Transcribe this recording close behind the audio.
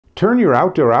Turn your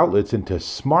outdoor outlets into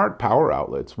smart power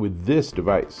outlets with this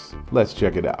device. Let's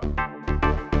check it out.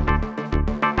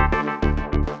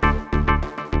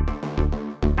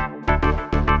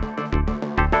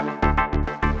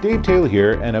 Dave Taylor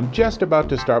here, and I'm just about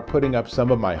to start putting up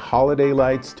some of my holiday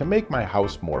lights to make my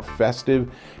house more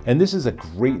festive, and this is a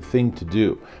great thing to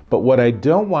do. But what I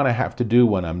don't want to have to do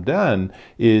when I'm done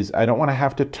is I don't want to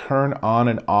have to turn on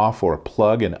and off or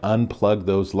plug and unplug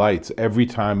those lights every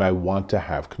time I want to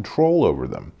have control over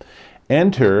them.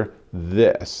 Enter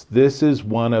this. This is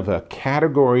one of a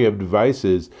category of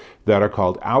devices that are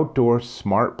called outdoor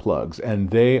smart plugs, and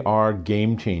they are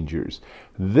game changers.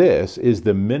 This is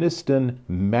the Minoston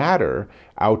Matter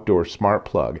outdoor smart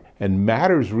plug, and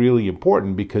Matter is really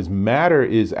important because Matter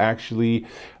is actually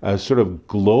a sort of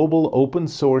global open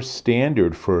source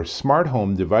standard for smart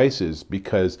home devices,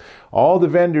 because all the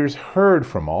vendors heard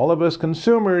from all of us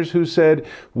consumers who said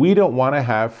we don't want to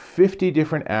have 50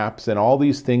 different apps and all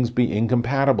these things be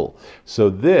incompatible. So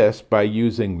this, by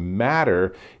using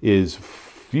Matter, is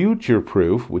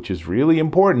future-proof, which is really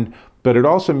important, but it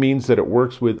also means that it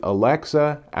works with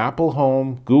Alexa, Apple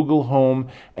Home, Google Home,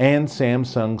 and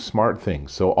Samsung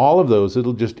SmartThings. So all of those,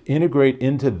 it'll just integrate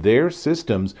into their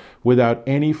systems without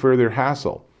any further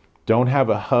hassle. Don't have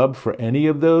a hub for any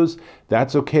of those?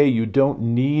 That's okay. You don't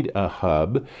need a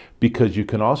hub because you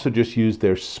can also just use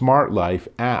their Smart Life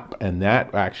app, and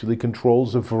that actually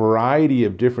controls a variety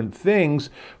of different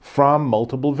things from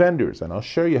multiple vendors. And I'll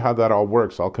show you how that all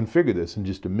works. I'll configure this in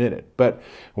just a minute. But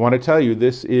I want to tell you,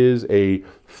 this is a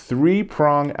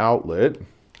 3-prong outlet.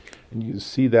 And you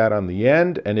see that on the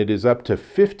end, and it is up to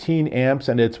 15 amps,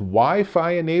 and it's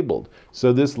Wi-Fi enabled.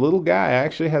 So this little guy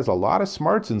actually has a lot of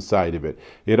smarts inside of it.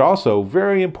 It also,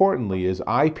 very importantly, is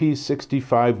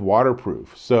IP65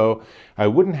 waterproof. So I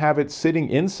wouldn't have it sitting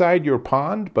inside your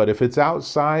pond, but if it's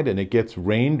outside and it gets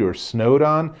rained or snowed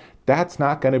on, that's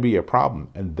not going to be a problem.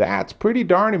 And that's pretty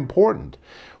darn important.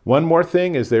 One more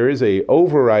thing is there is a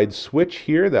override switch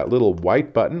here, that little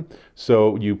white button.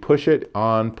 So you push it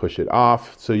on, push it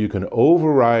off, so you can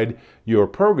override your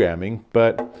programming.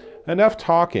 But enough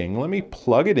talking, let me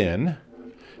plug it in.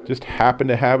 Just happen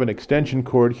to have an extension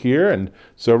cord here, and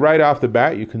so right off the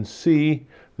bat you can see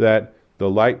that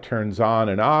the light turns on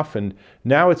and off, and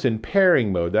now it's in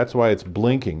pairing mode. That's why it's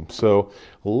blinking. So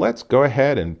let's go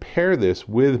ahead and pair this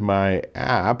with my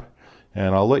app,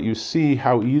 and I'll let you see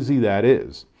how easy that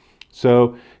is.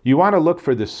 So you want to look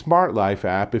for the Smart Life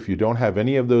app if you don't have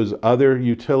any of those other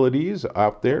utilities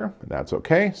out there. That's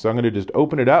okay. So I'm going to just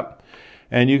open it up,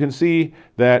 and you can see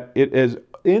that it has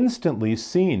instantly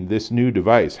seen this new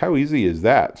device. How easy is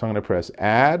that? So I'm going to press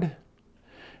Add,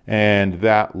 and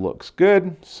that looks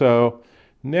good. So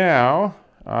now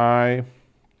I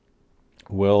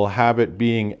will have it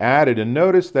being added, and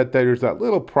notice that there's that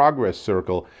little progress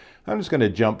circle. I'm just going to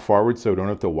jump forward so I don't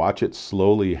have to watch it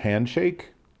slowly handshake.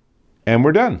 And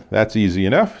we're done. That's easy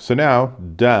enough. So now,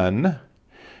 done.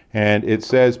 And it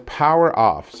says power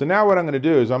off. So now what I'm going to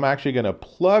do is I'm actually going to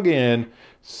plug in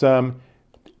some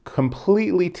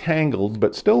completely tangled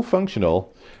but still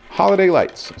functional holiday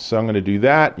lights. So I'm going to do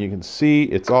that. You can see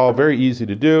it's all very easy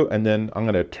to do. And then I'm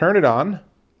going to turn it on.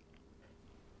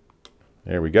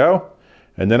 There we go.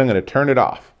 And then I'm going to turn it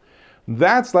off.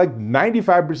 That's like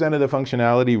 95% of the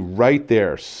functionality right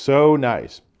there. So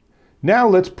nice. Now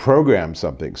let's program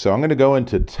something. So I'm going to go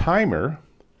into timer,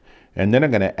 and then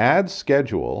I'm going to add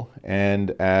schedule,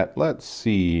 and at, let's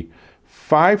see,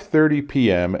 5:30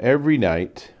 p.m. every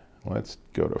night, let's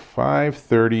go to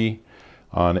 5:30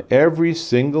 on every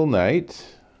single night,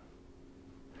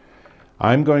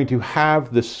 I'm going to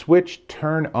have the switch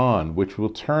turn on, which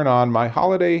will turn on my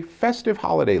festive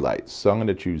holiday lights. So I'm going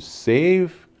to choose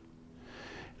save,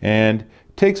 and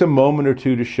takes a moment or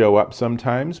two to show up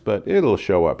sometimes, but it'll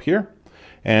show up here.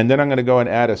 And then I'm going to go and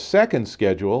add a second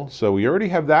schedule. So we already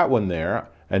have that one there.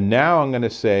 And now I'm going to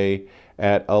say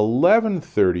at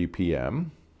 11:30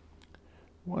 p.m.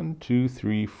 1, 2,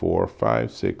 3, 4,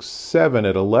 5, 6, 7.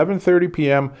 At 11:30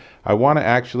 p.m. I want to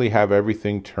actually have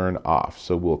everything turn off.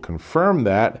 So we'll confirm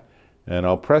that, and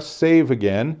I'll press save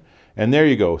again. And there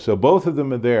you go. So both of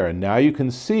them are there. And now you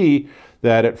can see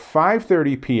that at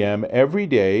 5:30 p.m. every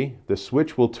day, the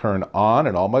switch will turn on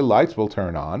and all my lights will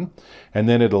turn on. And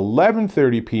then at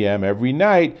 11:30 p.m. every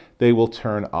night, they will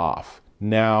turn off.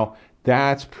 Now,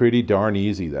 That's pretty darn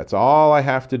easy. That's all I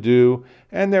have to do.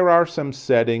 And there are some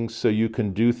settings so you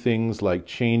can do things like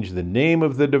change the name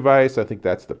of the device. I think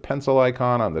that's the pencil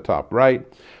icon on the top right.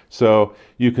 So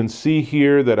you can see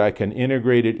here that I can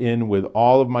integrate it in with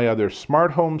all of my other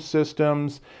smart home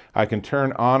systems. I can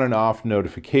turn on and off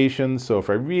notifications. So if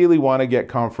I really want to get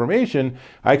confirmation,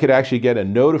 I could actually get a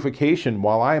notification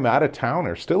while I'm out of town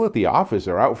or still at the office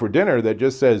or out for dinner that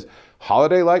just says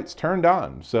holiday lights turned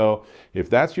on. So if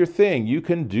that's your thing, you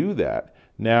can do that.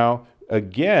 Now,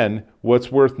 again,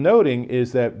 what's worth noting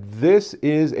is that this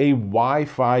is a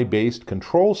Wi-Fi based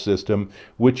control system,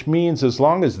 which means as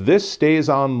long as this stays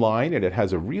online and it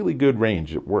has a really good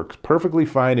range, it works perfectly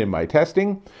fine in my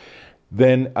testing,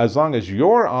 then as long as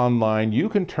you're online, you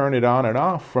can turn it on and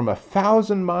off from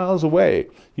 1,000 miles away.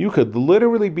 You could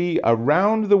literally be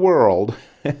around the world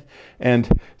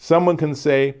and someone can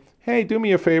say, hey, do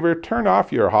me a favor, turn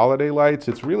off your holiday lights.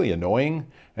 It's really annoying.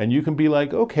 And you can be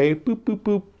like, okay, boop, boop,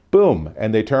 boop, boom.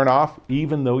 And they turn off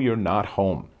even though you're not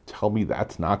home. Tell me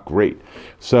that's not great.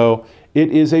 So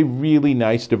it is a really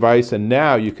nice device. And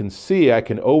now you can see I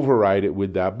can override it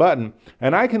with that button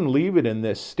and I can leave it in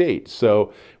this state.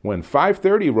 So when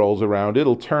 5:30 rolls around,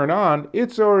 it'll turn on.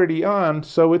 It's already on,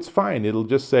 so it's fine. It'll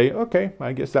just say, okay,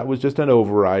 I guess that was just an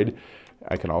override.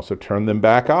 I can also turn them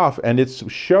back off, and it's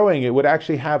showing it would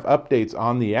actually have updates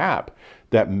on the app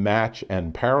that match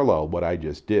and parallel what I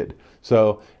just did.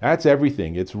 So that's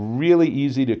everything. It's really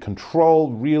easy to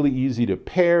control, really easy to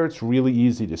pair, it's really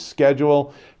easy to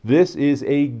schedule. This is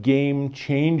a game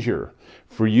changer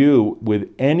for you with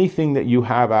anything that you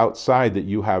have outside that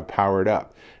you have powered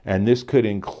up. And this could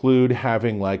include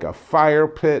having like a fire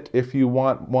pit if you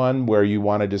want one where you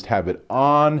want to just have it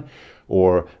on,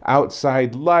 or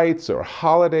outside lights or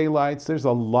holiday lights. There's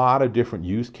a lot of different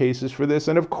use cases for this.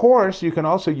 And of course, you can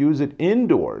also use it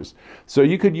indoors. So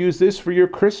you could use this for your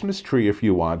Christmas tree if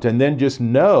you want, and then just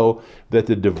know that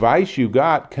the device you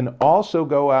got can also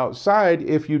go outside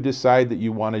if you decide that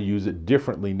you want to use it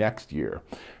differently next year.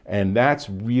 And that's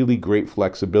really great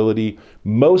flexibility.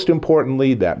 Most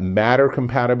importantly, that Matter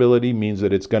compatibility means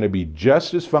that it's going to be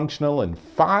just as functional in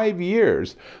 5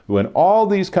 years. When all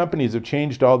these companies have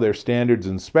changed all their standards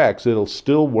and specs, it'll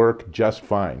still work just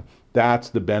fine. That's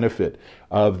the benefit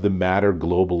of the Matter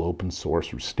global open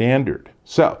source standard.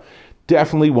 So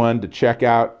definitely one to check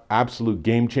out. Absolute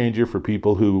game changer for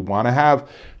people who want to have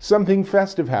something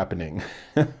festive happening.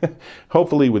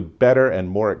 Hopefully with better and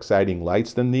more exciting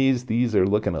lights than these. These are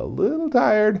looking a little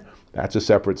tired. That's a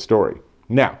separate story.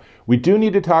 Now, we do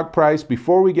need to talk price.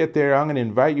 Before we get there, I'm going to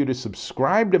invite you to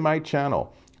subscribe to my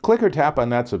channel. Click or tap on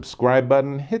that subscribe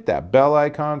button, hit that bell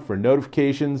icon for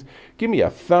notifications. Give me a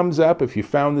thumbs up if you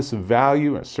found this of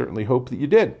value. I certainly hope that you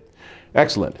did.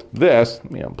 Excellent. Let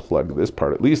me unplug this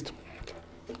part at least.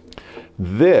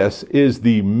 This is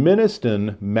the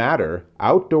Minoston Matter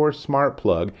Outdoor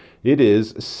Smartplug. It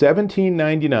is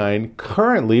 $17.99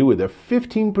 currently with a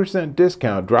 15%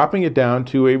 discount, dropping it down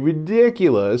to a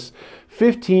ridiculous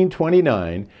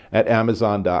 $15.29 at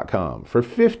Amazon.com. For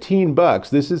 15 bucks,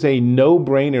 this is a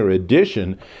no-brainer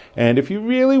addition. And if you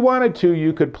really wanted to,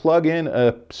 you could plug in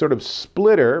a sort of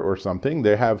splitter or something.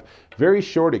 They have very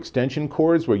short extension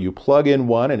cords where you plug in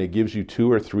one and it gives you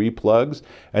 2 or 3 plugs.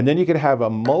 And then you could have a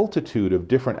multitude of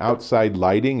different outside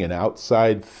lighting and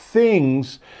outside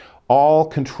things, all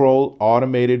controlled,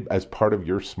 automated as part of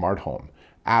your smart home.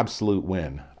 Absolute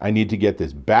win. I need to get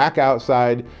this back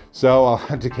outside, so I'll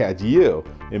have to catch you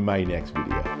in my next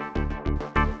video.